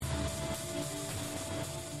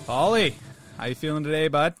Paulie, how you feeling today,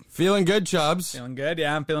 bud? Feeling good, Chubbs. Feeling good?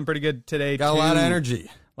 Yeah, I'm feeling pretty good today, Got too. a lot of energy.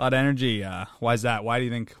 A lot of energy. Why is that? Why do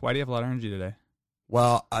you have a lot of energy today?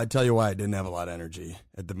 Well, I tell you why I didn't have a lot of energy.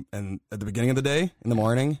 At the beginning of the day, in the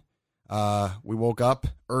morning, we woke up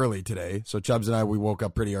early today. So Chubbs and I, we woke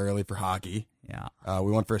up pretty early for hockey. Yeah.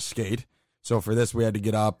 We went for a skate. So for this, we had to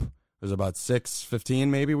get up. It was about 6:15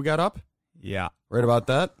 maybe we got up. Yeah. Right about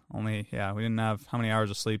that? We didn't have, how many hours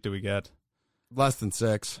of sleep did we get? Less than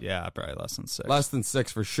 6. Yeah, probably less than 6. Less than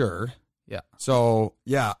 6 for sure. Yeah. So,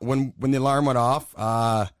 yeah, when the alarm went off,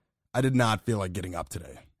 I did not feel like getting up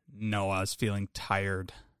today. No, I was feeling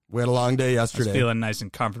tired. We had a long day yesterday. I was feeling nice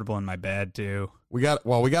and comfortable in my bed, too. We got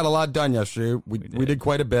a lot done yesterday. We did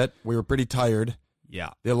quite a bit. We were pretty tired.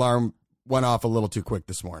 Yeah. The alarm went off a little too quick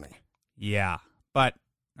this morning. Yeah. But,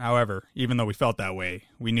 however, even though we felt that way,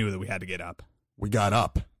 we knew that we had to get up. We got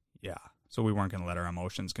up. Yeah. So we weren't going to let our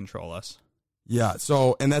emotions control us. Yeah.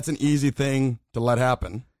 So, and that's an easy thing to let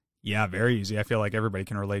happen. Yeah, very easy. I feel like everybody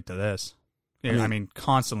can relate to this. I mean,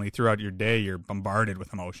 constantly throughout your day, you're bombarded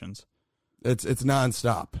with emotions. It's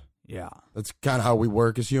nonstop. Yeah. That's kind of how we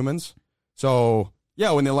work as humans. So,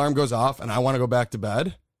 yeah, when the alarm goes off and I want to go back to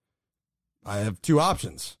bed, I have two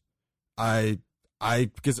options.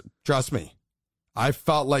 Because trust me, I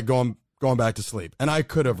felt like going back to sleep, and I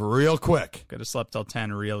could have real quick. Could have slept till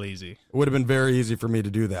 10 real easy. It would have been very easy for me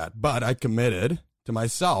to do that, but I committed to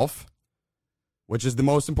myself, which is the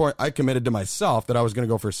most important. I committed to myself that I was going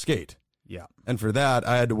to go for a skate. Yeah. And for that,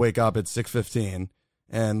 I had to wake up at 6:15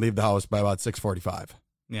 and leave the house by about 6:45.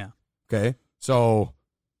 Yeah. Okay. So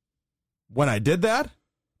when I did that,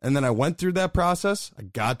 and then I went through that process, I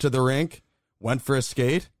got to the rink, went for a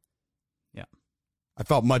skate. Yeah. I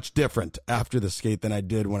felt much different after the skate than I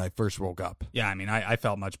did when I first woke up. Yeah. I mean, I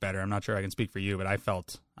felt much better. I'm not sure I can speak for you, but I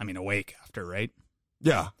felt, awake after, right?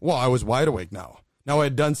 Yeah. Well, I was wide awake now. Now I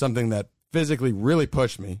had done something that physically really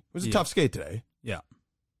pushed me. It was a tough skate today. Yeah.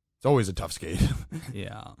 It's always a tough skate.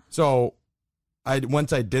 Yeah. So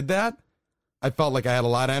once I did that, I felt like I had a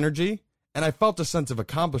lot of energy, and I felt a sense of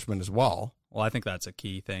accomplishment as well. Well, I think that's a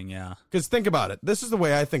key thing, yeah. Because think about it. This is the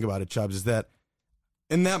way I think about it, Chubbs, is that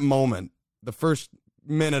in that moment, the first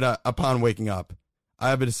minute upon waking up, I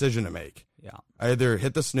have a decision to make. Yeah. I either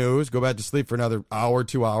hit the snooze, go back to sleep for another hour,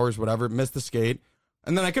 2 hours, whatever, miss the skate,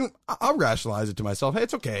 and then I'll rationalize it to myself. Hey,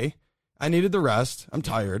 it's okay. I needed the rest. I'm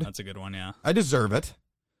tired. That's a good one, yeah. I deserve it.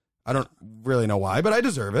 I don't really know why, but I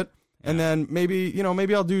deserve it. And then maybe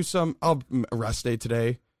I'll rest day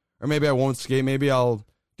today, or maybe I won't skate. Maybe I'll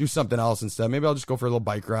do something else instead. Maybe I'll just go for a little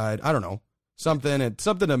bike ride. I don't know. Something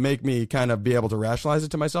to make me kind of be able to rationalize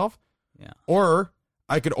it to myself. Yeah. Or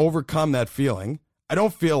I could overcome that feeling. I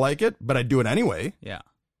don't feel like it, but I do it anyway. Yeah.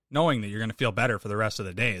 Knowing that you're going to feel better for the rest of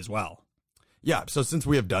the day as well. Yeah. So since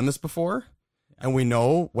we have done this before and we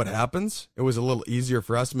know what happens, it was a little easier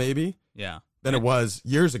for us maybe. Yeah. Than it was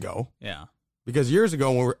years ago. Yeah. Because years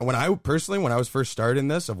ago, when I was first starting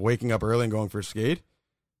this, of waking up early and going for a skate,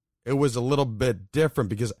 it was a little bit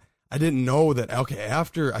different because I didn't know that, okay,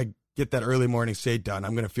 after I get that early morning skate done,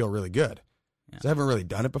 I'm going to feel really good. Because I haven't really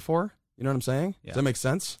done it before. You know what I'm saying? Yeah. Does that make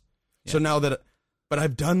sense? Yeah. So now but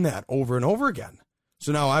I've done that over and over again.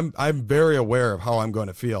 So now I'm very aware of how I'm going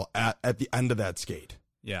to feel at the end of that skate.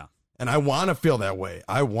 Yeah. And I want to feel that way.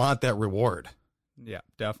 I want that reward. Yeah,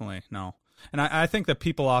 definitely. No. And I think that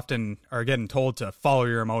people often are getting told to follow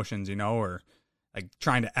your emotions, or like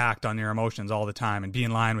trying to act on your emotions all the time and be in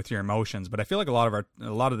line with your emotions. But I feel like a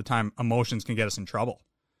lot of the time emotions can get us in trouble.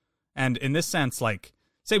 And in this sense, like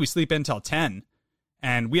say we sleep in till 10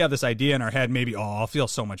 and we have this idea in our head, maybe, I'll feel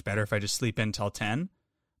so much better if I just sleep in till 10.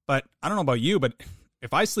 But I don't know about you, but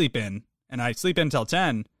if I sleep in and I sleep in till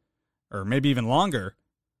 10 or maybe even longer,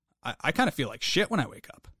 I kind of feel like shit when I wake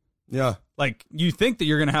up. Yeah. Like, you think that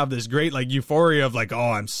you're going to have this great, like, euphoria of, like,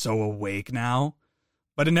 I'm so awake now.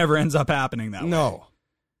 But it never ends up happening that way. No.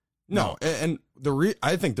 And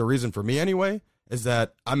I think the reason for me, anyway, is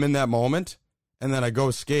that I'm in that moment, and then I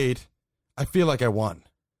go skate. I feel like I won.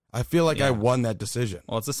 I feel like I won that decision.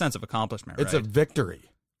 Well, it's a sense of accomplishment, right? It's a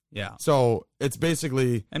victory. Yeah. So, it's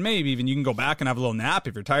basically... And maybe even you can go back and have a little nap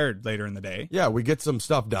if you're tired later in the day. Yeah, we get some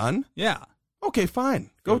stuff done. Yeah. Okay,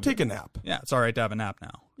 fine. Go take a nap. Yeah, it's all right to have a nap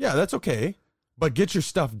now. Yeah, that's okay. But get your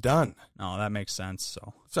stuff done. No, that makes sense.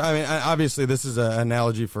 So I mean, obviously, this is an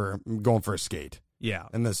analogy for going for a skate. Yeah.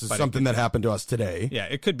 And this is something that happened to us today. Yeah,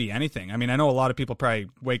 it could be anything. I mean, I know a lot of people probably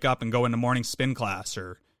wake up and go into morning spin class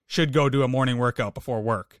or should go do a morning workout before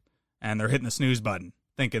work. And they're hitting the snooze button,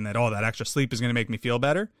 thinking that, that extra sleep is going to make me feel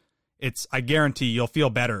better. I guarantee you'll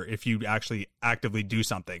feel better if you actually actively do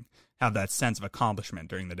something, have that sense of accomplishment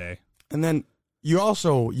during the day. And then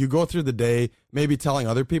you go through the day maybe telling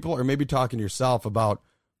other people or maybe talking to yourself about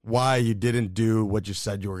why you didn't do what you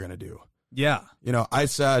said you were going to do. Yeah. You know, I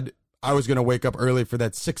said I was going to wake up early for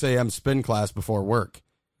that 6 a.m. spin class before work,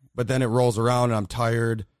 but then it rolls around and I'm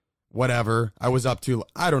tired, whatever. I was up to,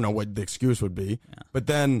 I don't know what the excuse would be, but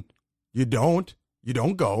then you don't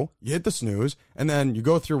go, you hit the snooze, and then you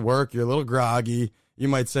go through work, you're a little groggy. You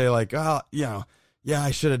might say like, oh, you know, yeah,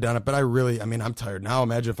 I should have done it, but I'm tired now.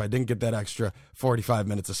 Imagine if I didn't get that extra 45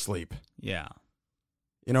 minutes of sleep. Yeah.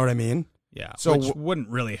 You know what I mean? Yeah. So which wouldn't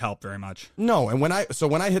really help very much. No, and when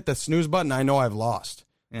I hit the snooze button, I know I've lost.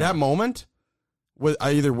 Yeah. That moment,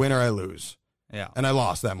 I either win or I lose. Yeah. And I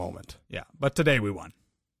lost that moment. Yeah. But today we won.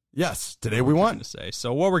 Yes, today we won. To say.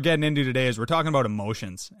 So what we're getting into today is we're talking about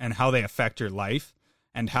emotions and how they affect your life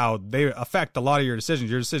and how they affect a lot of your decisions.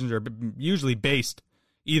 Your decisions are usually based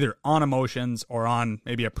either on emotions or on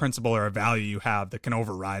maybe a principle or a value you have that can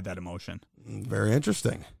override that emotion. Very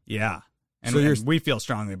interesting. Yeah. And, So and we feel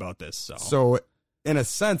strongly about this. So in a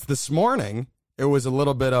sense, this morning, it was a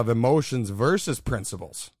little bit of emotions versus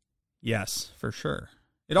principles. Yes, for sure.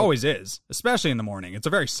 It always is, especially in the morning. It's a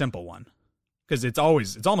very simple one because it's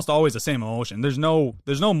almost always the same emotion. There's no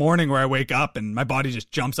morning where I wake up and my body just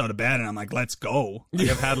jumps out of bed and I'm like, let's go. Like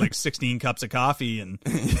I've had like 16 cups of coffee and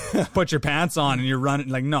put your pants on and you're running.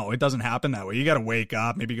 Like, no, it doesn't happen that way. You got to wake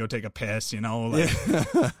up, maybe go take a piss, you know, like,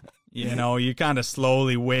 you know, you kind of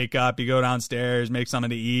slowly wake up, you go downstairs, make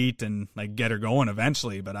something to eat and like get her going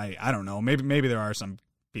eventually. But I don't know, maybe there are some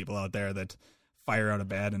people out there that fire out of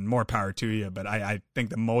bed and more power to you. But I think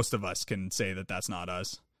that most of us can say that that's not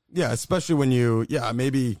us. Yeah, especially when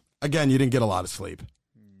maybe, again, you didn't get a lot of sleep.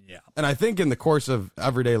 Yeah. And I think in the course of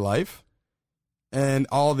everyday life and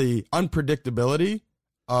all the unpredictability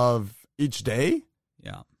of each day,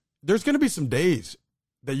 Yeah. there's going to be some days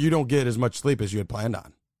that you don't get as much sleep as you had planned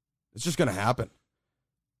on. It's just going to happen.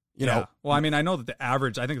 You know? Well, I mean, I know that the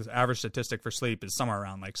average statistic for sleep is somewhere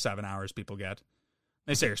around like 7 hours people get.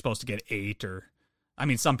 They say you're supposed to get 8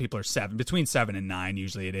 some people are 7, between 7 and 9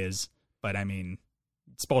 usually it is. But I mean,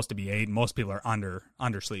 it's supposed to be 8 and most people are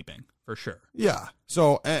under sleeping for sure. Yeah.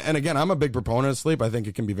 So, and again, I'm a big proponent of sleep. I think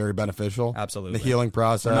it can be very beneficial. Absolutely. The healing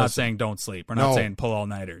process. We're not saying don't sleep. We're not saying pull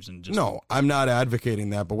all-nighters and just... No, I'm not advocating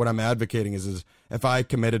that. But what I'm advocating is if I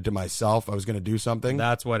committed to myself, I was going to do something.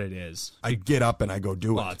 That's what it is. I get up and I go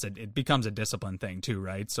do it. It becomes a discipline thing too,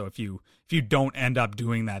 right? So if you don't end up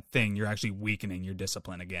doing that thing, you're actually weakening your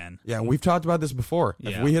discipline again. Yeah, and we've talked about this before.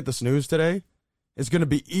 Yeah. If we hit the snooze today, it's going to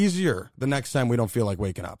be easier the next time we don't feel like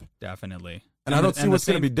waking up. Definitely. And I don't see what's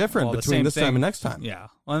going to be different between this time and next time. Yeah.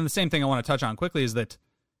 Well, and the same thing I want to touch on quickly is that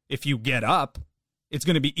if you get up, it's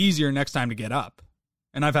going to be easier next time to get up.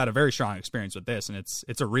 And I've had a very strong experience with this, and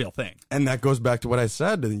it's a real thing. And that goes back to what I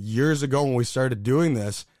said years ago when we started doing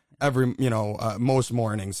this. Most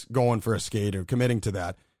mornings going for a skate or committing to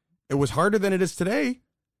that, it was harder than it is today.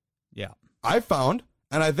 Yeah. I found,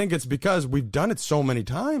 and I think it's because we've done it so many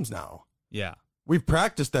times now. Yeah. We've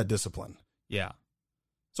practiced that discipline. Yeah.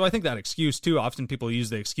 So I think that excuse too, often people use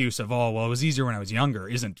the excuse of, oh, well, it was easier when I was younger,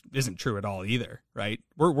 isn't true at all either, right?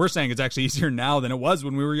 We're saying it's actually easier now than it was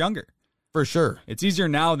when we were younger. For sure. It's easier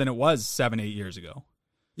now than it was 7-8 years ago.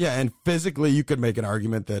 Yeah, and physically, you could make an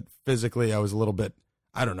argument that physically I was a little bit,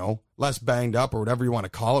 I don't know, less banged up or whatever you want to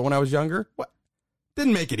call it when I was younger. What?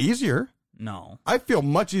 Didn't make it easier. No. I feel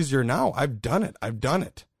much easier now. I've done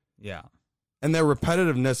it. Yeah. And that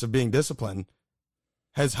repetitiveness of being disciplined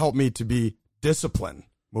has helped me to be disciplined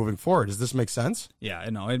moving forward. Does this make sense? Yeah,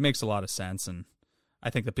 no, it makes a lot of sense, and I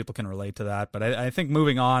think that people can relate to that. But I think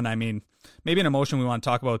moving on, I mean, maybe an emotion we want to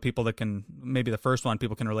talk about with people that can, maybe the first one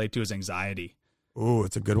people can relate to is anxiety. Ooh,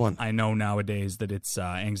 it's a good one. I know nowadays that it's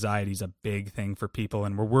anxiety is a big thing for people,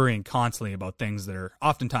 and we're worrying constantly about things that are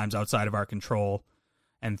oftentimes outside of our control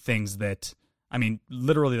and things that, I mean,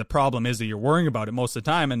 literally the problem is that you're worrying about it most of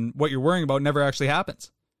the time, and what you're worrying about never actually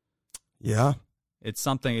happens. Yeah. It's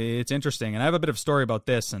interesting. And I have a bit of a story about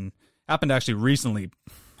this, and happened actually recently.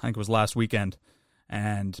 I think it was last weekend.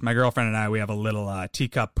 And my girlfriend and I, we have a little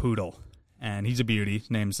teacup poodle, and he's a beauty.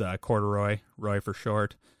 His name's Corduroy, Roy for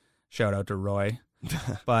short. Shout out to Roy.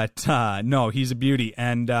 But no, he's a beauty.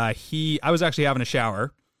 And I was actually having a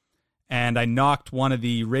shower, and I knocked one of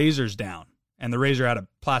the razors down, and the razor had a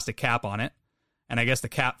plastic cap on it, and I guess the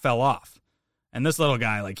cap fell off. And this little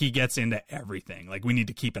guy, like, he gets into everything. Like, we need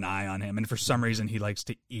to keep an eye on him. And for some reason, he likes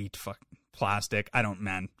to eat fucking plastic.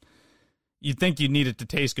 Man. You'd think you'd need it to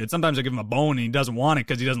taste good. Sometimes I give him a bone and he doesn't want it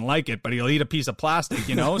because he doesn't like it, but he'll eat a piece of plastic,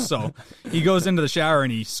 you know? So he goes into the shower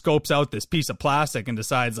and he scopes out this piece of plastic and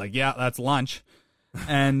decides, like, yeah, that's lunch.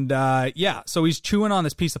 And, so he's chewing on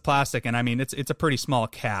this piece of plastic. And, I mean, it's a pretty small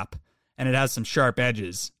cap. and it has some sharp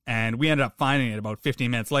edges. And we ended up finding it about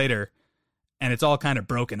 15 minutes later, and it's all kind of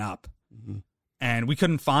broken up. Mm-hmm. And we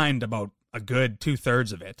couldn't find about a good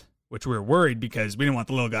 2/3 of it, which we were worried because we didn't want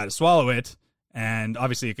the little guy to swallow it. And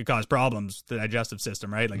obviously it could cause problems to the digestive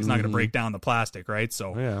system, right? Like it's not going to break down the plastic, right?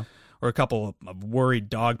 So Yeah. we're a couple of worried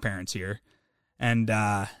dog parents here. And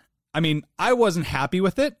I mean, I wasn't happy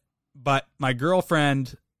with it, but my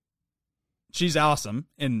girlfriend, she's awesome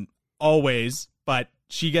in all ways, but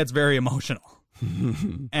she gets very emotional.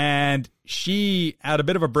 And she had a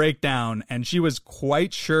bit of a breakdown, and she was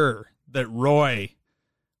quite sure that Roy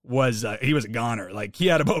was he was a goner. Like he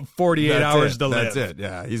had about 48 hours to live. That's it.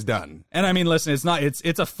 Yeah, he's done. And I mean, listen,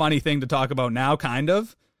 it's a funny thing to talk about now, kind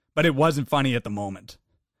of, but it wasn't funny at the moment.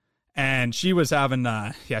 And she was having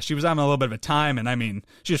she was having a little bit of a time, and I mean,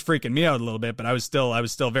 she was freaking me out a little bit, but I was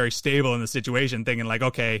still very stable in the situation, thinking like,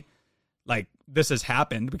 okay, like this has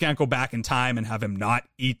happened. We can't go back in time and have him not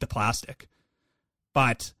eat the plastic.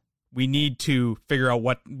 But we need to figure out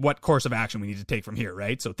what course of action we need to take from here,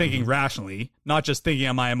 right? So thinking rationally, not just thinking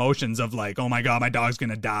on my emotions of like, oh my God, my dog's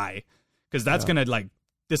going to die. Because that's going to like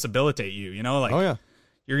disabilitate you, you know? Like, Oh, yeah.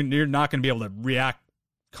 you're not going to be able to react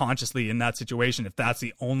consciously in that situation if that's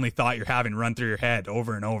the only thought you're having run through your head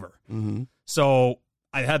over and over. Mm-hmm. So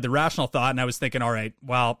I had the rational thought, and I was thinking, all right,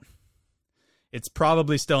 well, it's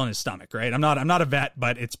probably still in his stomach, right? I'm not a vet,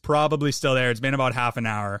 but it's probably still there. It's been about half an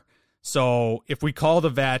hour. So if we call the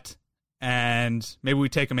vet and maybe we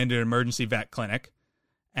take him into an emergency vet clinic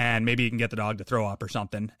and maybe you can get the dog to throw up or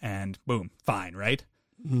something and boom, fine, right?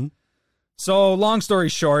 Mm-hmm. So long story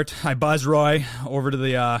short, I buzz Roy over to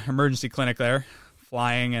the emergency clinic there,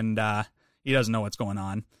 flying, and he doesn't know what's going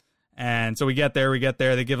on. And so we get there,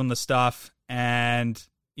 they give him the stuff, and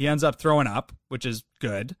he ends up throwing up, which is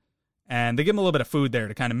good. And they give him a little bit of food there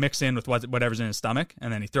to kind of mix in with whatever's in his stomach,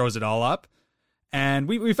 and then he throws it all up. And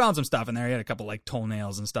we found some stuff in there. He had a couple like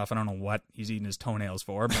toenails and stuff. I don't know what he's eating his toenails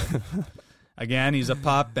for, but again, he's a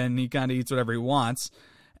pup and he kind of eats whatever he wants.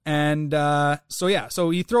 And so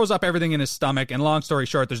he throws up everything in his stomach. And long story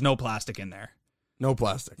short, there's no plastic in there. No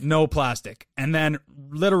plastic. No plastic. And then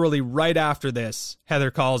literally right after this,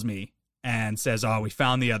 Heather calls me and says, "Oh, we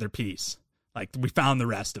found the other piece. Like we found the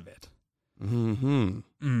rest of it." Mm-hmm.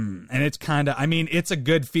 And it's kind of, I mean, it's a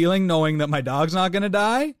good feeling knowing that my dog's not going to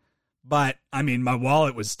die. But I mean, my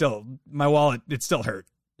wallet, it still hurt.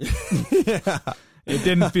 Yeah. It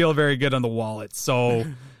didn't feel very good on the wallet. So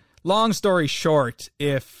long story short,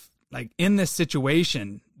 if like in this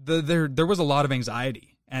situation, there was a lot of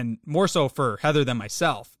anxiety, and more so for Heather than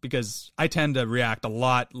myself, because I tend to react a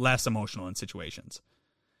lot less emotional in situations.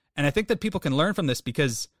 And I think that people can learn from this,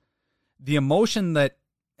 because the emotion that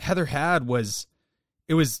Heather had was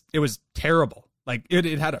terrible. Like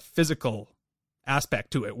it had a physical aspect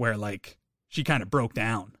to it where like she kind of broke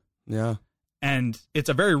down. Yeah. And it's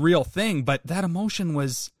a very real thing, but that emotion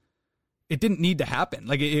it didn't need to happen.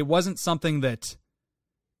 Like it wasn't something that,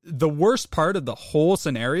 the worst part of the whole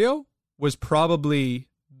scenario was probably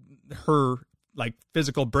her like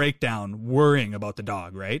physical breakdown, worrying about the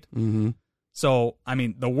dog, right? Mm-hmm. So, I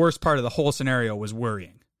mean, the worst part of the whole scenario was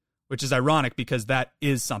worrying, which is ironic because that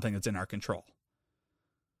is something that's in our control.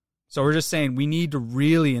 So we're just saying we need to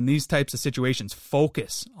really, in these types of situations,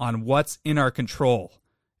 focus on what's in our control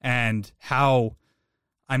and how,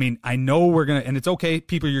 I mean, I know we're going to, and it's okay,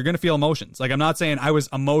 people, you're going to feel emotions. Like, I'm not saying I was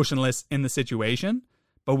emotionless in the situation,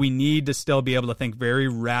 but we need to still be able to think very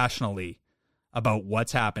rationally about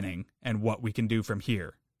what's happening and what we can do from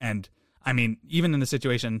here. And I mean, even in the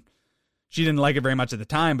situation, she didn't like it very much at the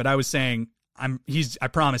time, but I was saying, I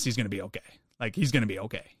promise he's going to be okay. Like, he's going to be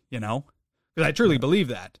okay, you know? Because I truly believe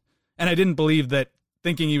that. And I didn't believe that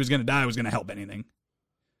thinking he was going to die was going to help anything,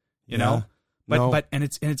 you know? But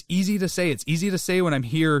it's easy to say. It's easy to say when I'm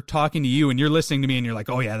here talking to you and you're listening to me and you're like,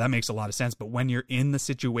 oh yeah, that makes a lot of sense. But when you're in the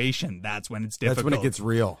situation, that's when it's difficult. That's when it gets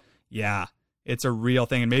real. Yeah, it's a real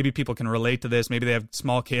thing. And maybe people can relate to this. Maybe they have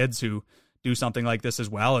small kids who do something like this as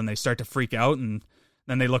well, and they start to freak out, and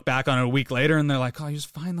then they look back on it a week later and they're like, oh, he was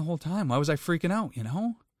fine the whole time. Why was I freaking out, you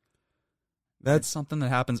know? That's something that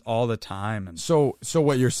happens all the time. And so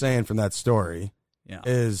what you're saying from that story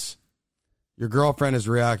is your girlfriend is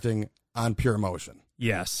reacting on pure emotion.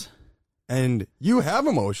 Yes. And you have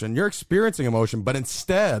emotion, you're experiencing emotion, but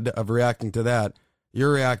instead of reacting to that,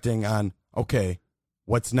 you're reacting on, okay,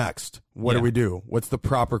 what's next? What do we do? What's the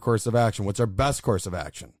proper course of action? What's our best course of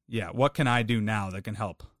action? Yeah, what can I do now that can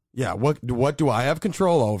help? Yeah, what do I have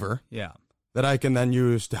control over? Yeah. That I can then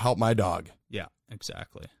use to help my dog. Yeah,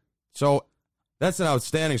 exactly. So that's an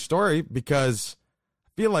outstanding story, because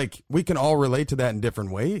I feel like we can all relate to that in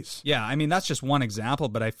different ways. Yeah, I mean, that's just one example,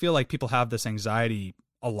 but I feel like people have this anxiety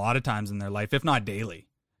a lot of times in their life, if not daily.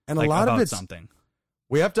 And like, a lot of about it's something.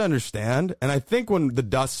 we have to understand, and I think when the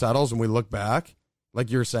dust settles and we look back,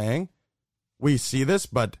 like you're saying, we see this,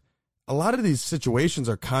 but a lot of these situations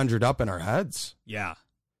are conjured up in our heads. Yeah.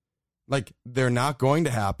 Like, they're not going to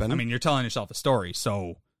happen. I mean, you're telling yourself a story.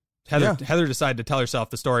 So Heather decided to tell herself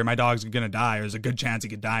the story, my dog's going to die. There's a good chance he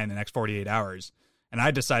could die in the next 48 hours. And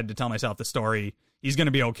I decided to tell myself the story, he's going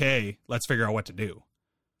to be okay. Let's figure out what to do.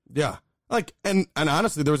 Yeah. Like, and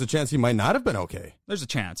honestly, there was a chance he might not have been okay. There's a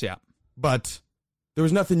chance, yeah. But there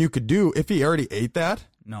was nothing you could do if he already ate that.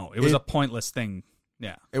 No, it was a pointless thing.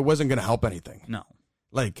 Yeah. It wasn't going to help anything. No.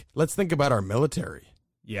 Like, let's think about our military.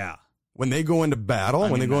 Yeah. When they go into battle,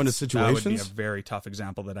 when they go into situations. That would be a very tough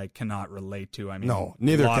example that I cannot relate to. I mean, no,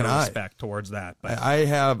 neither a lot can of I. respect towards that. But I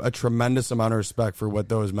have a tremendous amount of respect for what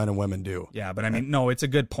those men and women do. yeah, but I mean, no, it's a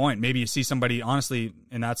good point. Maybe you see somebody, honestly,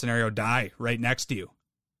 in that scenario, die right next to you.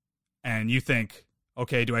 And you think,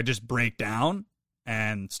 okay, do I just break down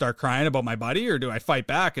and start crying about my buddy, or do I fight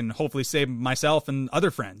back and hopefully save myself and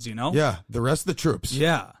other friends, you know? Yeah, the rest of the troops.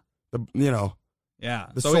 Yeah. The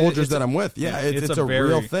So soldiers that I'm with. Yeah, it's a very,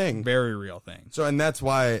 real thing. Very real thing. So, and that's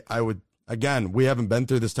why I would, again, we haven't been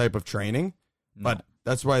through this type of training, but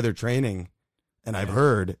that's why their training, and I've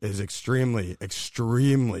heard, is extremely,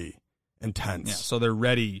 extremely intense. Yeah, so they're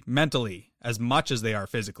ready mentally as much as they are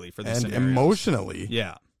physically for these and scenarios. emotionally.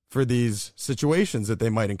 Yeah. For these situations that they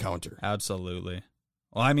might encounter. Absolutely.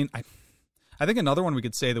 Well, I mean, I think another one we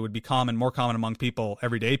could say that would be more common among people,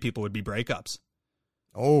 everyday people, would be breakups.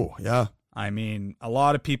 Oh, yeah. I mean, a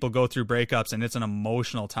lot of people go through breakups, and it's an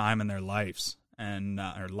emotional time in their lives and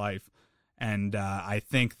or life. And I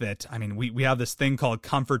think that, I mean, we have this thing called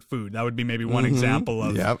comfort food. That would be maybe one example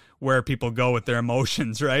of where people go with their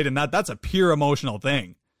emotions, right? And that's a pure emotional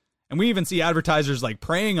thing. And we even see advertisers like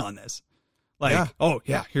preying on this. Like, oh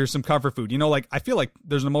yeah, here's some comfort food. You know, like I feel like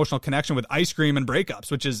there's an emotional connection with ice cream and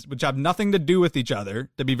breakups, which have nothing to do with each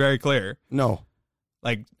other, to be very clear. No.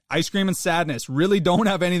 Like ice cream and sadness really don't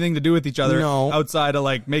have anything to do with each other outside of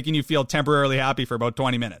like making you feel temporarily happy for about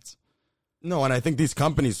 20 minutes. No, and I think these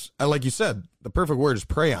companies, like you said, the perfect word is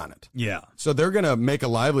prey on it. Yeah. So they're going to make a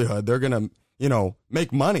livelihood. They're going to,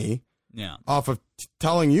 make money off of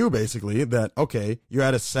telling you basically that, okay, you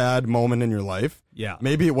had a sad moment in your life. Yeah.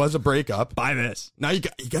 Maybe it was a breakup. Buy this. Now you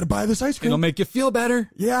got to buy this ice cream. It'll make you feel better.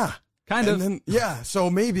 Yeah. Kind of. Then, so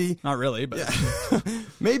maybe. Not really, but. Yeah.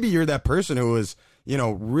 Maybe you're that person who was,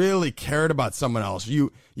 really cared about someone else.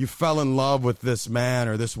 You fell in love with this man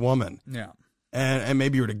or this woman. Yeah. And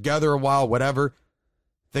maybe you were together a while, whatever.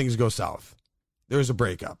 Things go south. There's a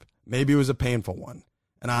breakup. Maybe it was a painful one.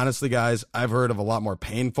 And honestly, guys, I've heard of a lot more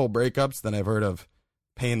painful breakups than I've heard of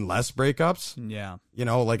painless breakups. Yeah.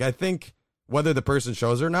 I think whether the person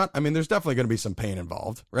shows it or not, I mean, there's definitely going to be some pain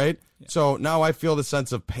involved, right? Yeah. So now I feel the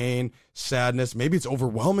sense of pain, sadness. Maybe it's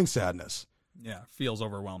overwhelming sadness. Yeah, feels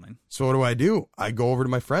overwhelming. So what do? I go over to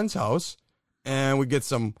my friend's house and we get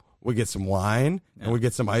some wine and we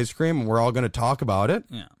get some ice cream and we're all going to talk about it.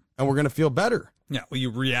 Yeah. And we're going to feel better. Yeah, well,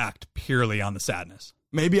 you react purely on the sadness.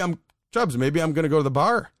 Maybe I'm going to go to the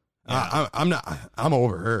bar. Yeah. I'm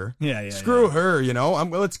over her. Yeah. Screw her,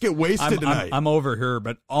 let's get wasted tonight. I'm over her,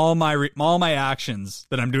 but all my actions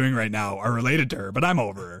that I'm doing right now are related to her, but I'm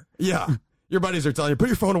over her. Yeah. Your buddies are telling you, put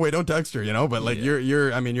your phone away, don't text her, but like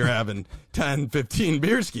you're having 10, 15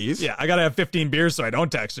 beer skis. Yeah, I got to have 15 beers so I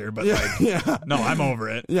don't text her, but no, I'm over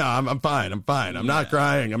it. Yeah, I'm fine. I'm not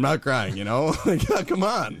crying. Like, come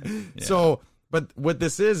on. Yeah. So, but what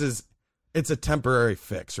this is it's a temporary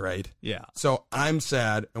fix, right? Yeah. So I'm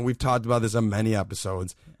sad, and we've talked about this on many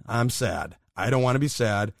episodes. I'm sad. I don't want to be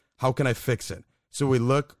sad. How can I fix it? So we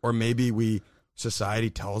look, or maybe society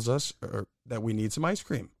tells us that we need some ice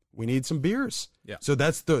cream. We need some beers. Yeah. So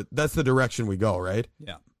that's the direction we go, right?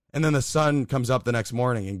 Yeah. And then the sun comes up the next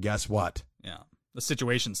morning, and guess what? Yeah. The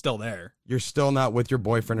situation's still there. You're still not with your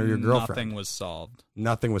boyfriend or your girlfriend.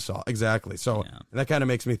 Nothing was solved. Exactly. So that kind of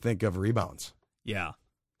makes me think of rebounds. Yeah.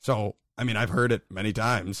 So, I mean, I've heard it many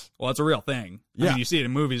times. Well, it's a real thing. Yeah. I mean, you see it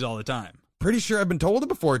in movies all the time. Pretty sure I've been told it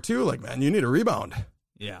before, too. Like, man, you need a rebound.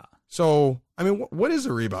 Yeah. So, I mean, what is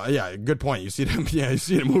a rebound? Yeah, good point. You see it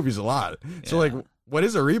in movies a lot. Yeah. So, like, what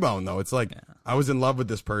is a rebound, though? It's like, I was in love with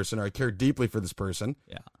this person, or I care deeply for this person.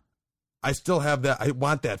 Yeah. I still have that. I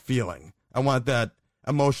want that feeling. I want that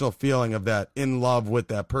emotional feeling of that in love with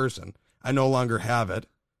that person. I no longer have it.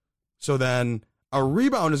 So then a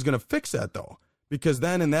rebound is going to fix that, though. Because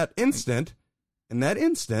then in that instant,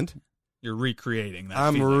 you're recreating that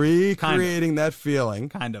I'm feeling. recreating that feeling.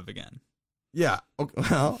 Kind of again. Yeah. Okay,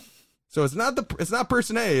 well, So it's not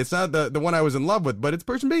person A, it's not the one I was in love with, but it's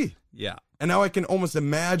person B. Yeah. And now I can almost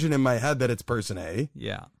imagine in my head that it's person A.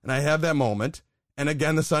 Yeah. And I have that moment. And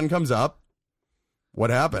again, the sun comes up. What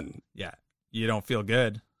happened? Yeah. You don't feel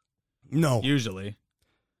good. No. Usually.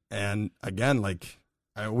 And again, like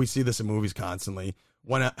we see this in movies constantly.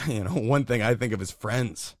 One thing I think of is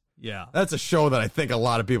Friends. Yeah. That's a show that I think a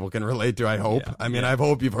lot of people can relate to, I hope. Yeah. I mean, I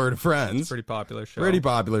hope you've heard of Friends. Pretty popular show. Pretty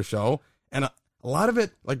popular show. And a lot of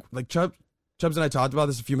it, like Chubbs and I talked about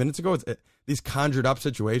this a few minutes ago, these conjured up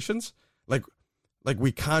situations, like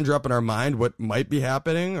we conjure up in our mind what might be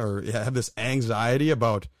happening or have this anxiety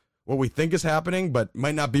about what we think is happening, but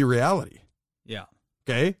might not be reality. Yeah.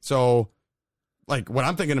 Okay. So like what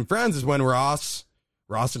I'm thinking in Friends is when Ross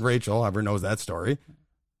and Rachel, everyone knows that story.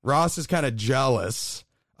 Ross is kind of jealous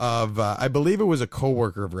of, I believe it was a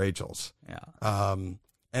coworker of Rachel's. Yeah.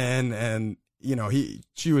 And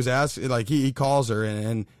she was asked, like he calls her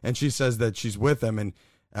and she says that she's with him, and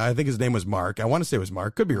I think his name was Mark. I want to say it was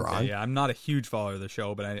Mark. Could be wrong. Yeah, I'm not a huge follower of the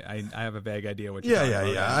show, but I have a vague idea what you're talking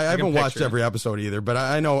about. I haven't watched every episode either, but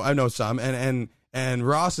I know some. And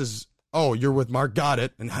Ross is, oh, you're with Mark, got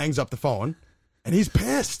it, and hangs up the phone, and he's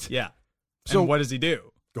pissed. Yeah. So and what does he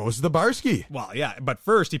do? Goes to the bar ski. Well, yeah, but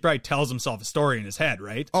first he probably tells himself a story in his head,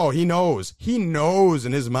 right? Oh, he knows. He knows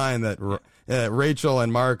in his mind that Rachel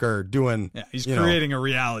and Mark are doing. Yeah, he's creating a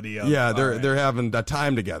reality of. Yeah, they're having a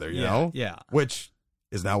time together. You know. Yeah. Which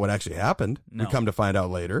is not what actually happened. No. We come to find out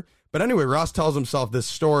later. But anyway, Ross tells himself this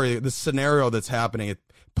story, this scenario that's happening. It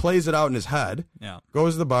plays it out in his head. Yeah.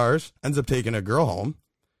 Goes to the bars. Ends up taking a girl home,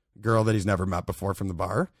 a girl that he's never met before from the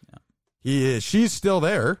bar. Yeah. She's still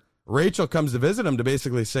there. Rachel comes to visit him to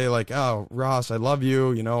basically say, like, oh, Ross, I love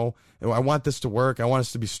you. I want this to work. I want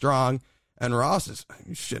us to be strong. And Ross is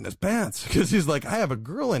shitting his pants because he's like, I have a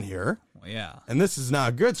girl in here. Well, yeah. And this is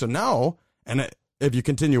not good. So now, if you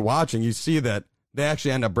continue watching, you see that they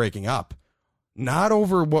actually end up breaking up. Not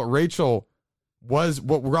over what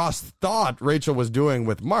Ross thought Rachel was doing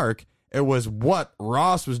with Mark. It was what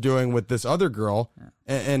Ross was doing with this other girl.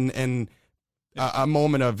 And a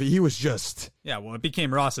moment of, he was just. Yeah, well, it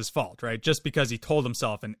became Ross's fault, right? Just because he told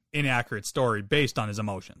himself an inaccurate story based on his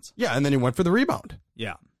emotions. Yeah, and then he went for the rebound.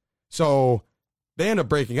 Yeah. So they end up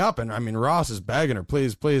breaking up, and I mean, Ross is begging her,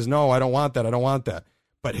 please, no, I don't want that.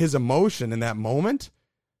 But his emotion in that moment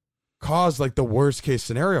caused like the worst case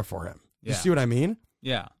scenario for him. You see what I mean?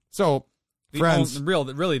 Yeah. So, Friends.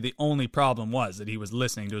 Really, the only problem was that he was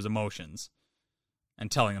listening to his emotions and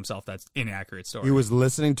telling himself that's inaccurate story. He was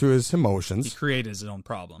listening to his emotions. He created his own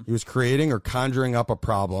problem. He was creating or conjuring up a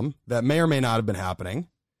problem that may or may not have been happening,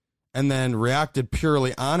 and then reacted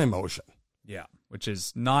purely on emotion. Yeah, which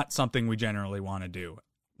is not something we generally want to do.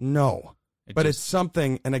 No. It's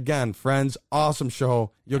something, and again, Friends, awesome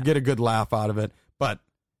show. You'll get a good laugh out of it, but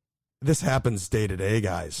this happens day to day,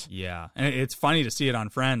 guys. Yeah, and it's funny to see it on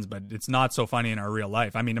Friends, but it's not so funny in our real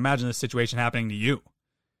life. I mean, imagine this situation happening to you.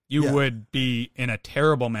 You would be in a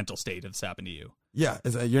terrible mental state if this happened to you. Yeah,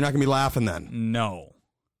 you're not going to be laughing then. No.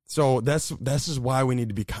 So this is why we need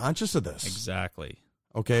to be conscious of this. Exactly.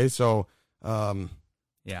 Okay, so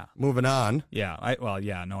yeah. Moving on. Yeah.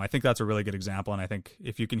 I think that's a really good example, and I think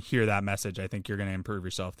if you can hear that message, I think you're going to improve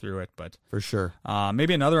yourself through it. But for sure.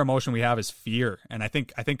 Maybe another emotion we have is fear, and I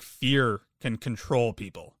think fear can control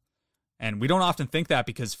people. And we don't often think that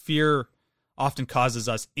because fear often causes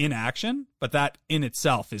us inaction, but that in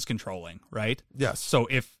itself is controlling, right? Yes. So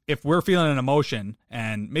if we're feeling an emotion,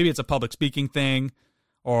 and maybe it's a public speaking thing,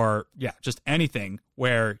 or just anything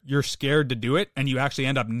where you're scared to do it and you actually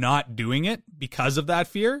end up not doing it because of that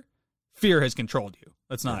fear has controlled you.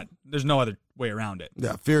 There's no other way around it.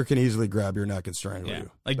 Yeah, fear can easily grab your neck and strangle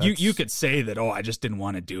you. Like you could say that, I just didn't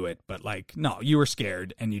want to do it, but like, no, you were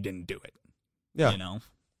scared and you didn't do it. Yeah.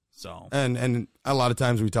 So. And a lot of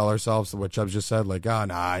times we tell ourselves what Chubbs just said, like,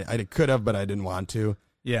 I could have, but I didn't want to.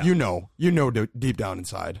 Yeah. You know deep down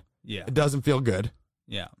inside. Yeah. It doesn't feel good.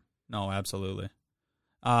 Yeah. No, absolutely.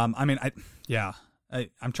 I'm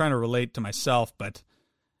trying to relate to myself, but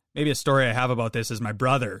maybe a story I have about this is my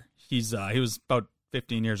brother. He was about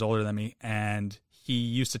 15 years older than me, and he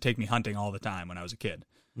used to take me hunting all the time when I was a kid.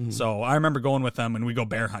 Mm-hmm. So I remember going with him, and we go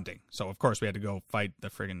bear hunting. So of course we had to go fight the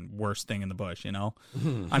friggin' worst thing in the bush,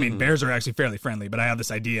 Mm-hmm. I mean, bears are actually fairly friendly, but I have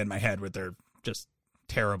this idea in my head where they're just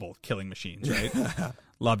terrible killing machines, right?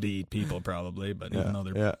 Love to eat people probably, but even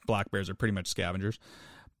though black bears are pretty much scavengers.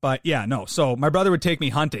 But so my brother would take me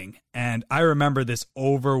hunting, and I remember this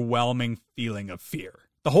overwhelming feeling of fear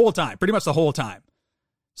the whole time, pretty much the whole time.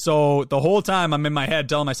 So the whole time I'm in my head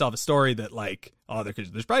telling myself a story that like, oh,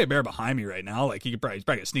 there's probably a bear behind me right now. Like he's probably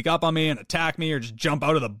gonna sneak up on me and attack me or just jump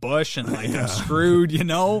out of the bush and like I'm screwed, you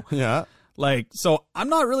know? Yeah. Like, so I'm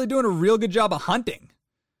not really doing a real good job of hunting.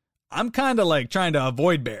 I'm kind of like trying to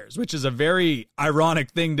avoid bears, which is a very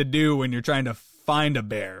ironic thing to do when you're trying to find a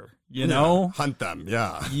bear, you know? Hunt them,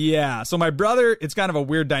 yeah. Yeah. So my brother, it's kind of a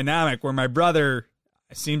weird dynamic where my brother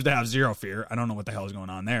seems to have zero fear. I don't know what the hell is going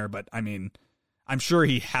on there, but I mean, I'm sure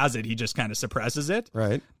he has it. He just kind of suppresses it.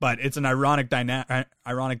 Right. But it's an ironic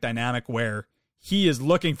dynamic where he is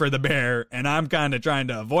looking for the bear and I'm kind of trying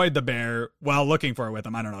to avoid the bear while looking for it with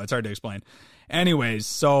him. I don't know. It's hard to explain. Anyways,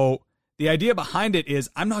 so the idea behind it is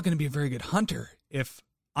I'm not going to be a very good hunter if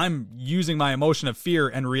I'm using my emotion of fear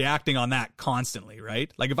and reacting on that constantly,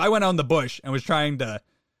 right? Like if I went out in the bush and was trying to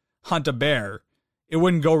hunt a bear, it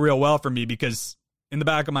wouldn't go real well for me because in the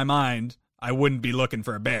back of my mind, I wouldn't be looking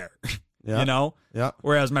for a bear, you know? Yeah.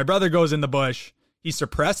 Whereas my brother goes in the bush, he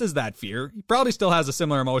suppresses that fear. He probably still has a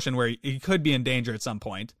similar emotion where he could be in danger at some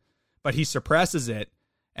point, but he suppresses it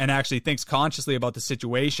and actually thinks consciously about the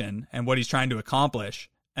situation and what he's trying to accomplish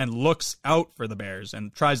and looks out for the bears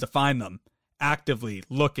and tries to find them, actively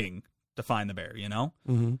looking to find the bear, you know?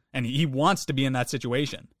 Mm-hmm. And he wants to be in that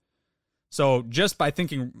situation. So just by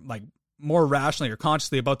thinking like more rationally or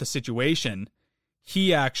consciously about the situation,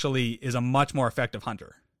 he actually is a much more effective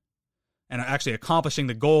hunter and actually accomplishing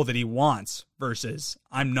the goal that he wants versus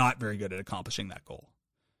I'm not very good at accomplishing that goal.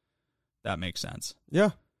 That makes sense.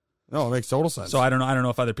 Yeah. No, it makes total sense. So I don't know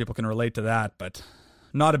if other people can relate to that, but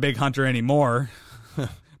not a big hunter anymore.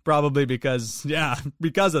 Probably because of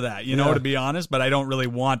that, you know, to be honest, but I don't really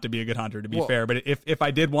want to be a good hunter, to be fair. But if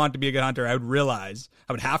I did want to be a good hunter, I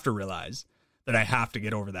would have to realize that I have to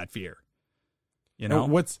get over that fear. You know,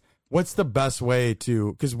 what's the best way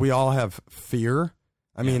to, because we all have fear.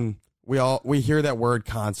 I mean, we hear that word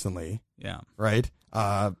constantly. Yeah. Right.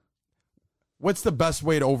 What's the best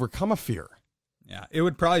way to overcome a fear? Yeah. It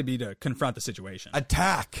would probably be to confront the situation.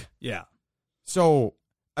 Attack. Yeah. So,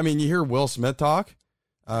 I mean, you hear Will Smith talk.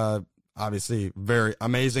 Obviously, very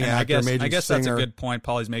amazing actor. I guess singer. that's a good point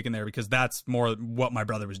Paulie's making there because that's more what my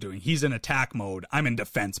brother was doing. He's in attack mode. I'm in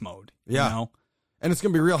defense mode. Yeah. You know? And it's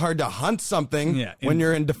going to be real hard to hunt something when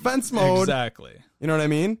you're in defense mode. Exactly. You know what I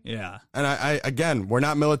mean? Yeah. And I again, we're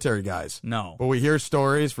not military guys. No. But we hear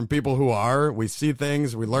stories from people who are. We see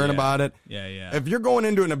things. We learn about it. Yeah, yeah. If you're going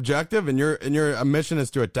into an objective and your mission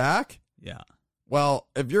is to attack, well,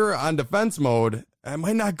 if you're on defense mode, it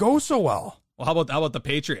might not go so well. Well, how about The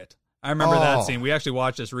Patriot? I remember that scene. We actually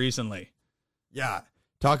watched this recently. Yeah.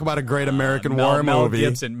 Talk about a great American war movie.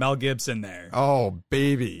 Mel Gibson there. Oh,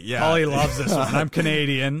 baby. Yeah. Paulie loves this one. I'm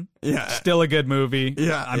Canadian. Yeah. Still a good movie.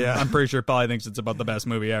 Yeah. I'm pretty sure Paulie thinks it's about the best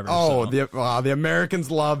movie ever. Oh, so. the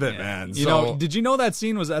Americans love it, man. You know, did you know that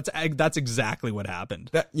scene that's exactly what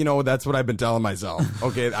happened? That's what I've been telling myself.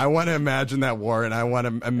 Okay, I want to imagine that war and I want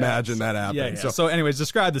to imagine that happening. Yeah. So anyways,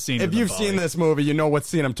 describe the scene. If you've seen this movie, you know what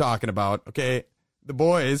scene I'm talking about. Okay. The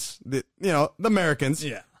boys, the Americans,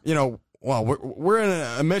 well, we're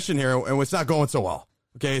in a mission here and it's not going so well.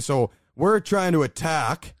 Okay, so we're trying to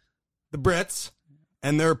attack the Brits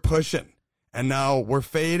and they're pushing. And now we're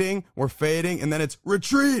fading, and then it's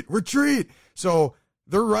retreat. So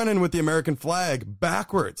they're running with the American flag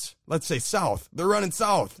backwards. Let's say south. They're running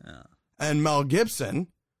south. Yeah. And Mel Gibson,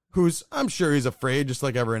 I'm sure he's afraid just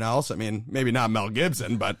like everyone else. I mean, maybe not Mel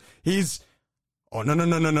Gibson, but no.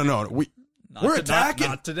 We're attacking.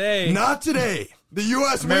 Not today. Not today. The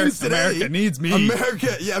U.S. wins today. America needs me.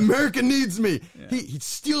 America needs me. Yeah. He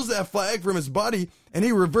steals that flag from his buddy, and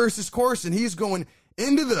he reverses course, and he's going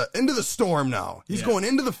into the storm now. He's going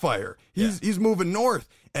into the fire. He's moving north,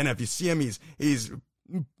 and if you see him, he's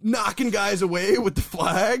knocking guys away with the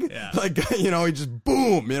flag. Yeah. Like, he just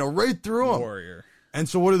boom, right through him. Warrior. And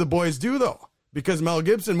so what do the boys do, though? Because Mel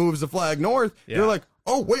Gibson moves the flag north, they're like,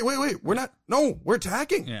 oh, wait, we're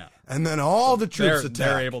attacking. Yeah. And then all the troops attack.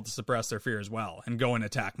 They're able to suppress their fear as well and go in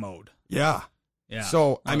attack mode. Yeah. Yeah.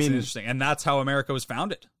 So, interesting. And that's how America was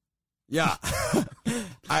founded. Yeah.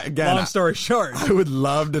 Long story short. I would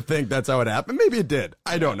love to think that's how it happened. Maybe it did.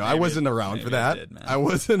 I don't know. I wasn't around for that. I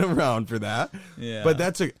wasn't around for that. Yeah. But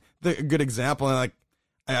that's a good example. And like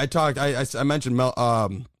I mentioned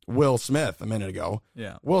Will Smith a minute ago.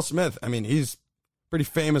 Yeah. Will Smith, he's pretty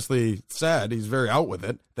famously said, he's very out with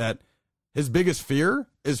it, that his biggest fear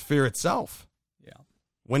is fear itself. Yeah.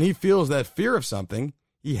 When he feels that fear of something,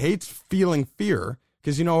 he hates feeling fear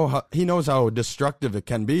because he knows how destructive it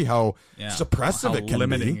can be, how suppressive it can be.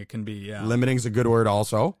 Limiting it can be, yeah. Limiting's a good word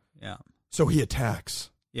also. Yeah. So he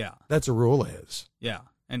attacks. Yeah. That's a rule of his. Yeah.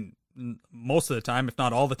 And most of the time, if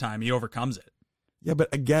not all the time, he overcomes it. Yeah,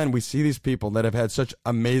 but again, we see these people that have had such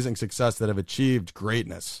amazing success, that have achieved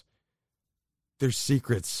greatness. There's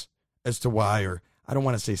secrets as to why, or I don't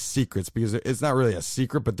want to say secrets because it's not really a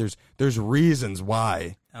secret, but there's reasons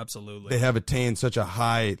why Absolutely. they have attained such a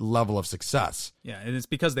high level of success. Yeah, and it's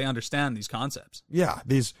because they understand these concepts. Yeah,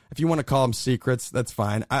 these, if you want to call them secrets, that's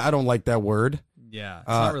fine. I don't like that word. Yeah, it's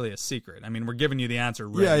not really a secret. I mean, we're giving you the answer.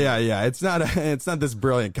 Right. Yeah. It's not this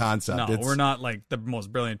brilliant concept. No, we're not like the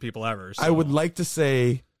most brilliant people ever. So. I would like to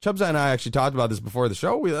say, Chubbs and I actually talked about this before the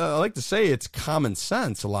show. I like to say it's common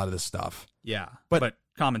sense, a lot of this stuff. Yeah, but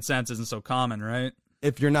common sense isn't so common, right?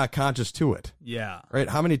 If you're not conscious to it. Yeah. Right?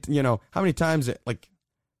 How many times, like,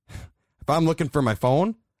 if I'm looking for my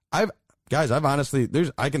phone, I've honestly,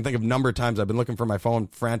 I can think of a number of times I've been looking for my phone,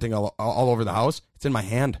 frantic all over the house. It's in my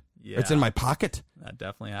hand. Yeah. It's in my pocket. That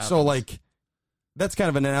definitely happens. So, like, that's kind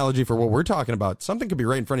of an analogy for what we're talking about. Something could be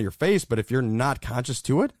right in front of your face, but if you're not conscious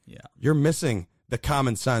to it, you're missing the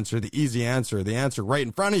common sense or the easy answer, the answer right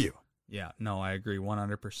in front of you. Yeah, no, I agree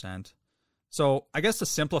 100%. So I guess to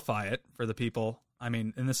simplify it for the people, I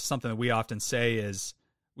mean, and this is something that we often say is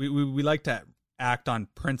we like to act on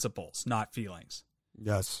principles, not feelings.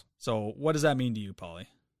 Yes. So what does that mean to you, Paulie?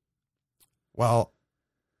 Well,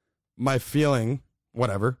 my feeling,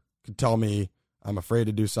 whatever, could tell me I'm afraid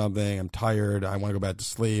to do something, I'm tired, I want to go back to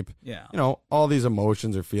sleep. Yeah. You know, all these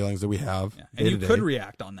emotions or feelings that we have. Yeah. And you could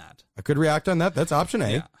react on that. I could react on that. That's option A.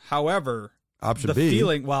 Yeah. However, option the B.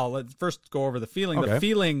 feeling, well, let's first go over the feeling. Okay. The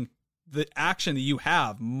feeling, the action that you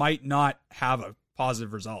have might not have a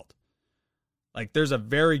positive result. Like, there's a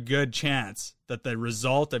very good chance that the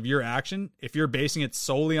result of your action, if you're basing it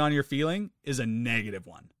solely on your feeling, is a negative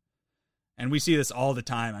one. And we see this all the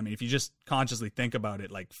time. I mean, if you just consciously think about it,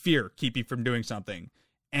 like fear, keep you from doing something.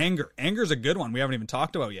 Anger's a good one we haven't even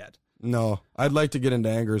talked about yet. No, I'd like to get into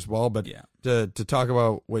anger as well, but to talk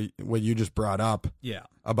about what you just brought up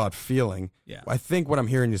about feeling, I think what I'm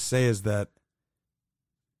hearing you say is that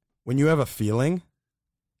when you have a feeling,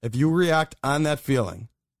 if you react on that feeling,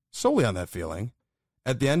 solely on that feeling,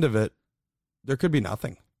 at the end of it, there could be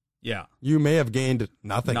nothing. Yeah. You may have gained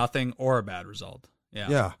nothing. Nothing or a bad result.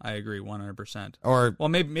 Yeah. I agree 100%. Or, well,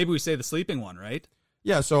 maybe we say the sleeping one, right?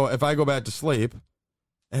 Yeah, so if I go back to sleep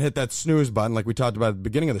and hit that snooze button like we talked about at the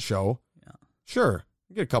beginning of the show, sure,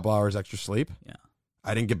 you get a couple hours extra sleep. Yeah.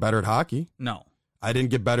 I didn't get better at hockey. No. I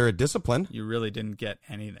didn't get better at discipline. You really didn't get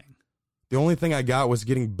anything. The only thing I got was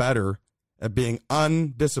getting better at being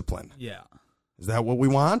undisciplined. Yeah. Is that what we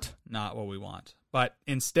want? Not what we want. But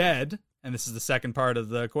instead, and this is the second part of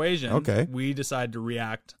the equation, we decide to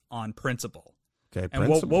react on principle. Okay, and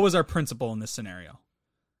what was our principle in this scenario?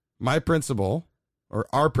 My principle, or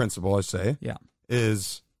our principle, I say,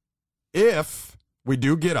 is if we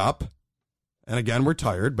do get up, and again, we're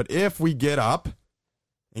tired, but if we get up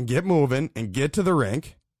and get moving and get to the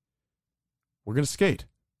rink, we're going to skate.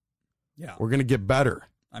 Yeah. We're going to get better.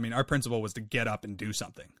 I mean, our principle was to get up and do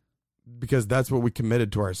something. Because that's what we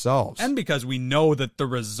committed to ourselves. And because we know that the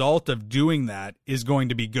result of doing that is going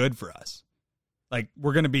to be good for us. Like,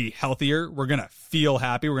 we're going to be healthier. We're going to feel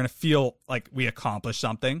happy. We're going to feel like we accomplished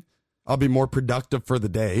something. I'll be more productive for the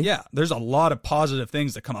day. Yeah, there's a lot of positive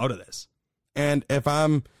things that come out of this. And if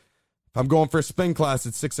I'm going for a spin class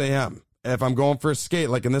at 6 a.m., if I'm going for a skate,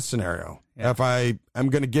 like in this scenario, if I'm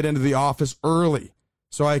going to get into the office early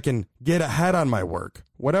so I can get ahead on my work,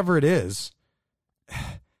 whatever it is,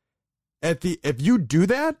 if you do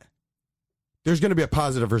that, there's going to be a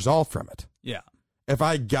positive result from it. Yeah. If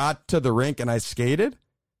I got to the rink and I skated,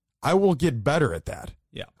 I will get better at that.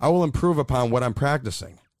 Yeah. I will improve upon what I'm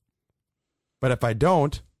practicing. But if I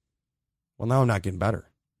don't, well, now I'm not getting better.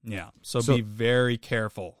 Yeah. So be very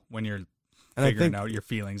careful when you're figuring out your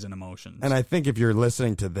feelings and emotions. And I think if you're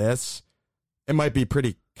listening to this, it might be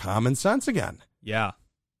pretty common sense again. Yeah.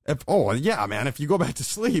 If you go back to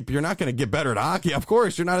sleep, you're not going to get better at hockey. Of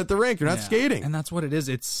course, you're not at the rink. You're not skating. And that's what it is.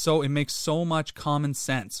 It makes so much common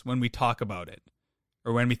sense when we talk about it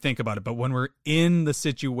or when we think about it. But when we're in the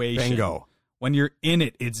situation, bingo. When you're in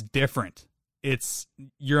it, it's different. It's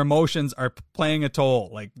your emotions are playing a toll.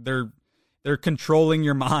 Like they're controlling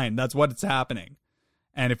your mind. That's what's happening.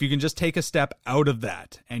 And if you can just take a step out of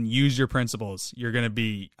that and use your principles, you're going to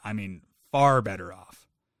be, far better off.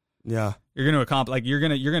 Yeah. You're going to accomplish, you're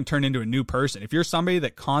going to turn into a new person. If you're somebody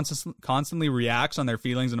that constantly reacts on their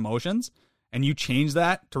feelings and emotions and you change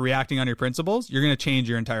that to reacting on your principles, you're going to change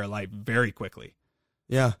your entire life very quickly.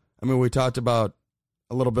 Yeah. we talked about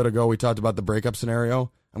a little bit ago, we talked about the breakup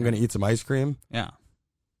scenario. I'm going to eat some ice cream. Yeah.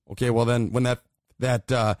 Okay. Well, then when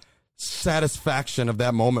that satisfaction of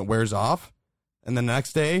that moment wears off and the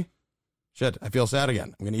next day, shit, I feel sad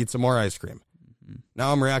again. I'm going to eat some more ice cream. Mm-hmm.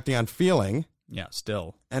 Now I'm reacting on feeling. Yeah,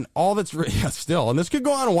 still. And all that's still, and this could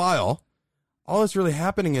go on a while, all that's really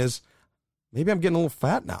happening is maybe I'm getting a little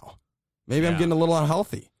fat now. Maybe I'm getting a little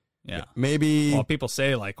unhealthy. Yeah. Maybe. Well, people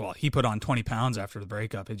say like, well, he put on 20 pounds after the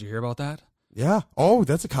breakup. Did you hear about that? Yeah. Oh,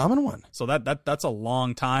 that's a common one. So that's a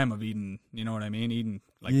long time of eating, you know what I mean? Eating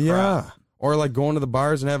like yeah. crap. Or like going to the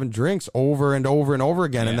bars and having drinks over and over and over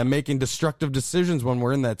again, and then making destructive decisions when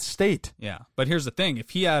we're in that state. Yeah. But here's the thing.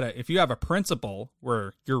 If you have a principle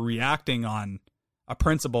where you're reacting on a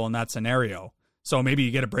principle in that scenario, so maybe you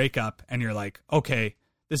get a breakup and you're like, okay,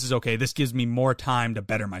 this is okay. This gives me more time to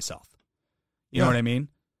better myself. You know what I mean?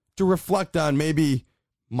 To reflect on maybe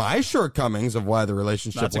my shortcomings of why the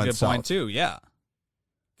relationship went south. That's a good point too. Yeah.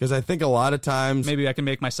 Because I think a lot of times, maybe I can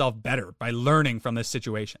make myself better by learning from this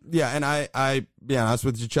situation. Yeah, and I be honest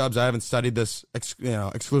with you, Chubbs, I haven't studied this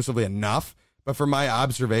exclusively enough, but from my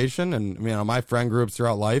observation and my friend groups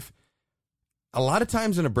throughout life, a lot of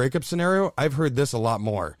times in a breakup scenario, I've heard this a lot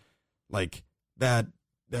more, like that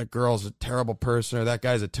girl's a terrible person, or that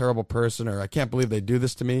guy's a terrible person, or I can't believe they do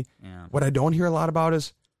this to me. Yeah. What I don't hear a lot about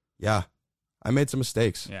is, yeah, I made some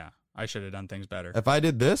mistakes. Yeah, I should have done things better. If I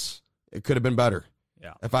did this, it could have been better.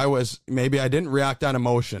 Yeah. If maybe I didn't react on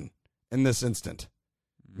emotion in this instant.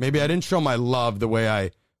 Maybe I didn't show my love the way I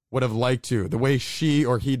would have liked to, the way she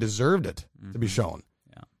or he deserved it to be shown.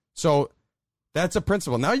 Yeah. So that's a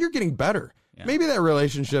principle. Now you're getting better. Yeah. Maybe that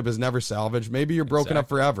relationship is never salvaged. Maybe you're broken up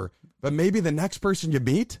forever. But maybe the next person you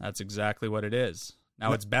meet. That's exactly what it is.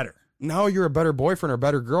 Now it's better. Now you're a better boyfriend or a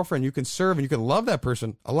better girlfriend. You can serve and you can love that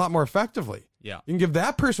person a lot more effectively. Yeah. You can give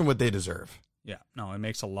that person what they deserve. Yeah, no, it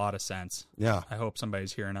makes a lot of sense. Yeah. I hope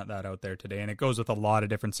somebody's hearing that out there today. And it goes with a lot of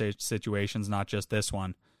different situations, not just this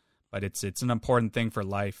one. But it's an important thing for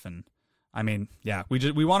life. And, I mean, yeah,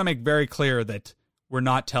 we want to make very clear that we're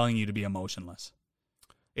not telling you to be emotionless.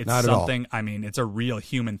 It's not something, I mean, it's a real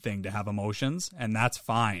human thing to have emotions, and that's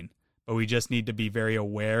fine. But we just need to be very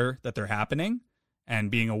aware that they're happening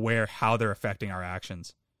and being aware how they're affecting our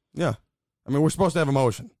actions. Yeah. I mean, we're supposed to have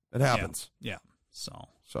emotion. It happens. Yeah. So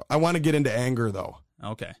I want to get into anger, though.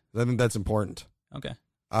 Okay. I think that's important. Okay.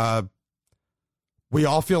 We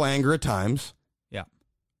all feel anger at times. Yeah.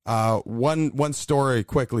 One story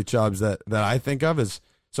quickly, Chubbs, that I think of is,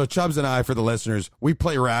 so Chubbs and I, for the listeners, we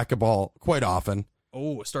play racquetball quite often.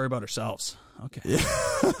 Oh, a story about ourselves. Okay.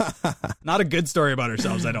 Yeah. Not a good story about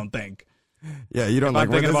ourselves, I don't think. Yeah, you don't like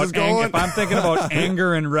where this is going? If I'm thinking about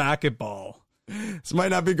anger and racquetball. This might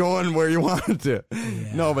not be going where you want it to.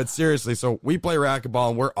 Yeah. No, but seriously, so we play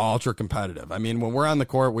racquetball and we're ultra competitive. I mean, when we're on the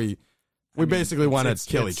court, we basically want to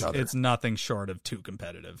kill each other. It's nothing short of too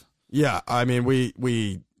competitive. Yeah, I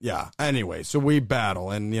mean, yeah. Anyway, so we battle,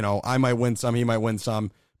 and, I might win some, he might win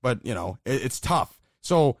some, but, it's tough.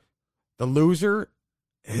 So the loser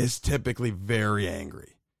is typically very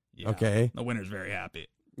angry. Yeah, okay? The winner's very happy.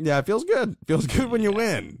 Yeah, it feels good. It feels good when you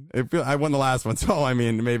win. I won the last one, so I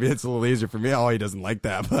mean, maybe it's a little easier for me. Oh, he doesn't like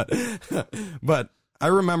that, but I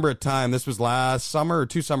remember a time. This was last summer or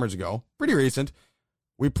 2 summers ago, pretty recent.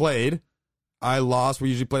 We played. I lost. We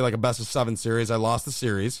usually play like a best of 7 series. I lost the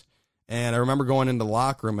series, and I remember going into the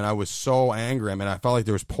locker room, and I was so angry. I mean, I felt like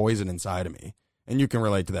there was poison inside of me, and you can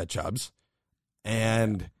relate to that, Chubbs.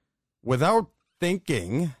 And without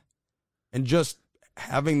thinking, and just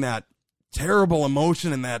having that terrible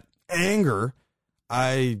emotion and that anger,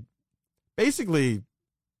 I basically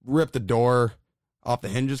ripped the door off the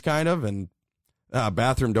hinges, kind of, and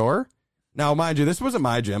bathroom door. Now, mind you, this wasn't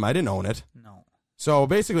my gym. I didn't own it. No. So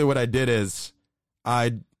basically what I did is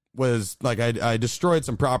I destroyed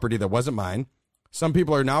some property that wasn't mine. Some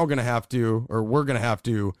people are now going to have to, or we're going to have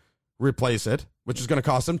to replace it, which is going to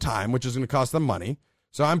cost them time, which is going to cost them money.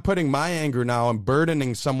 So I'm putting my anger now and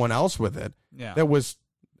burdening someone else with it. Yeah. That was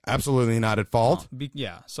absolutely not at fault.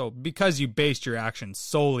 So because you based your actions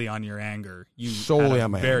solely on your anger, you solely had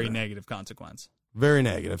on my very anger. Negative consequence. Very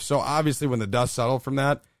negative. So obviously when the dust settled from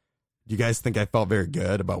that, do you guys think I felt very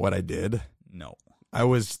good about what I did? No. I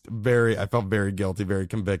felt very guilty, very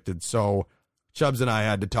convicted. So Chubbs and I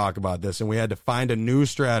had to talk about this, and we had to find a new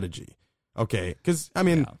strategy. Okay. Because, I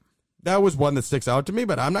mean, that was one that sticks out to me,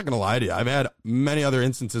 but I'm not going to lie to you. I've had many other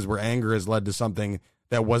instances where anger has led to something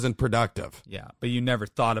that wasn't productive. Yeah, but you never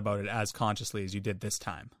thought about it as consciously as you did this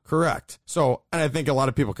time. Correct. So, and I think a lot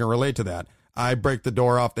of people can relate to that. I break the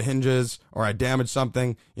door off the hinges, or I damage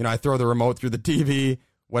something. I throw the remote through the TV,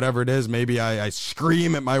 whatever it is. Maybe I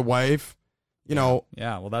scream at my wife.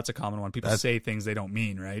 Yeah, well, that's a common one. People say things they don't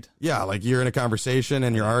mean, right? Yeah, like you're in a conversation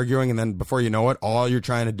and you're arguing, and then before you know it, all you're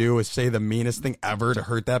trying to do is say the meanest thing ever to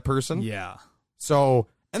hurt that person. Yeah. So,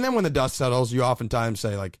 and then when the dust settles, you oftentimes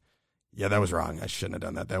say, like, yeah, that was wrong. I shouldn't have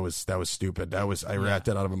done that. That was stupid. I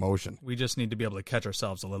reacted out of emotion. We just need to be able to catch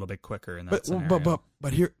ourselves a little bit quicker in that scenario.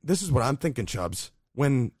 But here, this is what I'm thinking, Chubbs.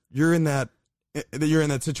 When you're in that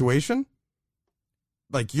situation,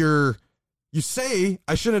 like you say,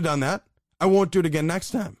 I shouldn't have done that. I won't do it again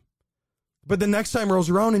next time. But the next time rolls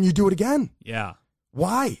around and you do it again. Yeah.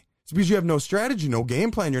 Why? It's because you have no strategy, no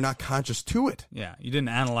game plan. You're not conscious to it. Yeah. You didn't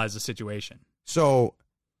analyze the situation. So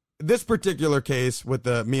this particular case with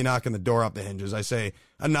me knocking the door off the hinges, I say,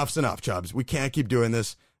 enough's enough, Chubbs. We can't keep doing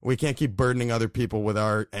this. We can't keep burdening other people with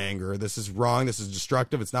our anger. This is wrong. This is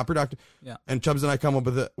destructive. It's not productive. Yeah. And Chubbs and I come up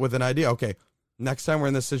with an idea. Okay, next time we're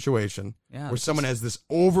in this situation where someone has this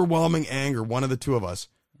overwhelming anger, one of the two of us,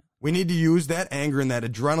 we need to use that anger and that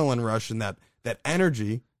adrenaline rush and that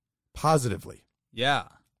energy positively. Yeah.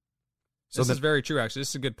 This is very true, actually. This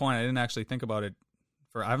is a good point. I didn't actually think about it.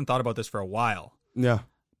 I haven't thought about this for a while. Yeah.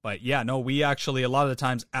 But yeah, no, we actually, a lot of the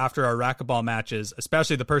times after our racquetball matches,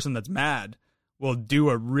 especially the person that's mad, will do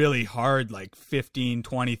a really hard, like 15,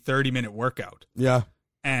 20, 30-minute workout. Yeah.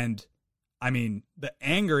 And I mean, the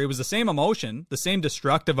anger, it was the same emotion, the same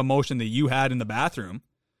destructive emotion that you had in the bathroom,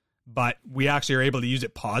 but we actually are able to use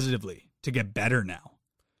it positively to get better now.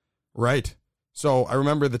 Right. So I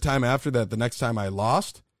remember the time after that, the next time I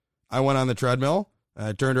lost, I went on the treadmill, and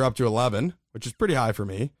I turned her up to 11, which is pretty high for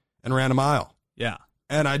me, and ran a mile. Yeah.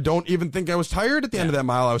 And I don't even think I was tired at the end of that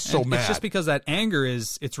mile. I was so mad. It's just because that anger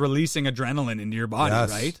it's releasing adrenaline into your body,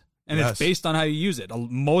 right? And it's based on how you use it.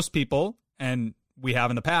 Most people, and we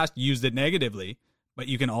have in the past, used it negatively, but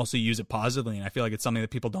you can also use it positively. And I feel like it's something that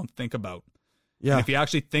people don't think about. Yeah. And if you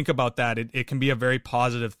actually think about that, it can be a very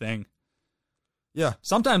positive thing. Yeah.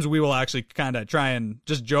 Sometimes we will actually kind of try and,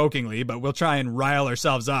 just jokingly, but we'll try and rile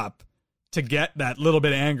ourselves up to get that little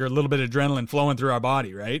bit of anger, a little bit of adrenaline flowing through our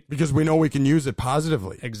body, right? Because we know we can use it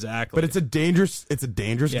positively. Exactly. But it's a dangerous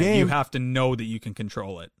game. You have to know that you can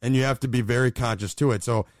control it. And you have to be very conscious to it.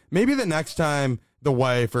 So maybe the next time the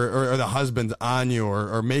wife or the husband's on you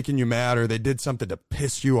or making you mad or they did something to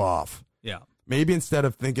piss you off. Yeah. Maybe instead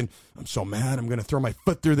of thinking, I'm so mad, I'm going to throw my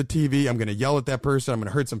foot through the TV, I'm going to yell at that person, I'm going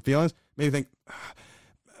to hurt some feelings, maybe think,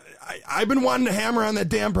 I've been wanting to hammer on that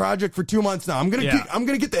damn project for 2 months now. I'm gonna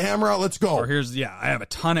get the hammer out. Let's go. Or I have a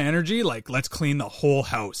ton of energy. Like, let's clean the whole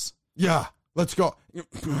house. Yeah, let's go.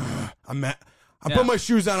 I'm mad. I put my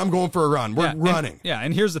shoes on. I'm going for a run. We're running.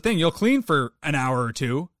 And here's the thing: you'll clean for an hour or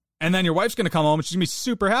two, and then your wife's gonna come home and she's gonna be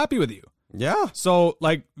super happy with you. Yeah. So,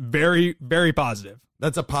 like, very, very positive.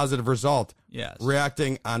 That's a positive result. Yes.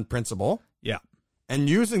 Reacting on principle. Yeah. And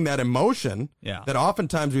using that emotion. Yeah. That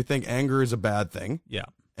oftentimes we think anger is a bad thing. Yeah.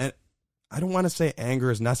 And I don't want to say anger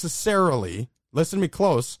is necessarily, listen to me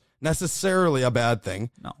close, necessarily a bad thing.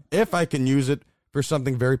 No. If I can use it for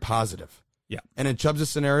something very positive. Yeah. And in Chubbs'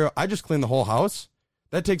 scenario, I just cleaned the whole house.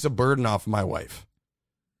 That takes a burden off my wife.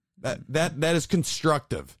 That is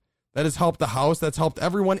constructive. That has helped the house. That's helped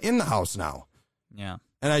everyone in the house now. Yeah.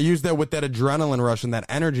 And I use that with that adrenaline rush and that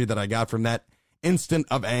energy that I got from that instant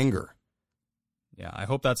of anger. Yeah, I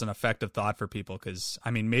hope that's an effective thought for people because,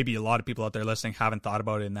 I mean, maybe a lot of people out there listening haven't thought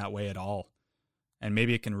about it in that way at all. And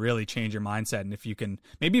maybe it can really change your mindset. And if you can,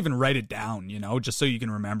 maybe even write it down, just so you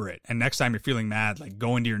can remember it. And next time you're feeling mad, like,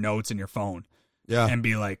 go into your notes in your phone. Yeah. And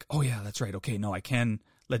be like, oh, yeah, that's right. Okay, no, I can.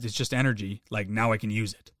 It's just energy. Like, now I can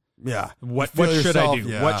use it. Yeah. What should I do?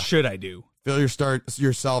 Yeah. What should I do? Feel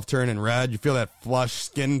yourself turning red. You feel that flush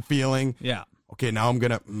skin feeling. Yeah. Okay, now I'm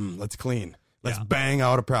going to, let's clean. Let's bang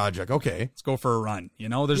out a project. Okay. Let's go for a run.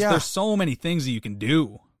 There's so many things that you can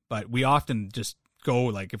do, but we often just go,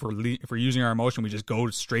 like, if we're using our emotion, we just go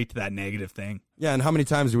straight to that negative thing. Yeah, and how many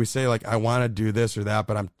times do we say, like, I want to do this or that,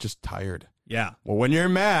 but I'm just tired? Yeah. Well, when you're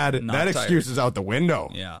mad, that excuse is out the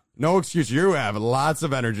window. Yeah. No excuse. You have lots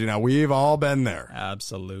of energy now. We've all been there.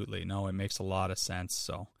 Absolutely. No, it makes a lot of sense.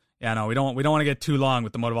 So, yeah, no, we don't want to get too long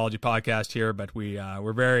with the Motivology podcast here, but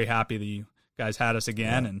we're very happy that you guys had us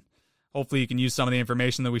again, and hopefully you can use some of the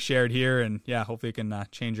information that we shared here, and hopefully it can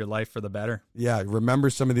change your life for the better. Yeah, remember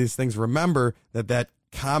some of these things. Remember that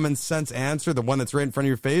common sense answer, the one that's right in front of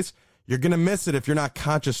your face, you're going to miss it if you're not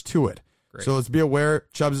conscious to it. Great. So let's be aware.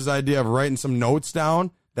 Chubbs' idea of writing some notes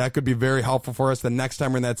down, that could be very helpful for us the next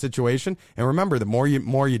time we're in that situation. And remember, the more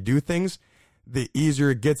you do things, the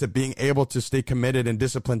easier it gets at being able to stay committed and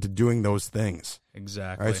disciplined to doing those things.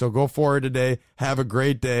 Exactly. All right, so go forward today. Have a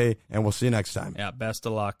great day, and we'll see you next time. Yeah, best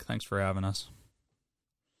of luck. Thanks for having us.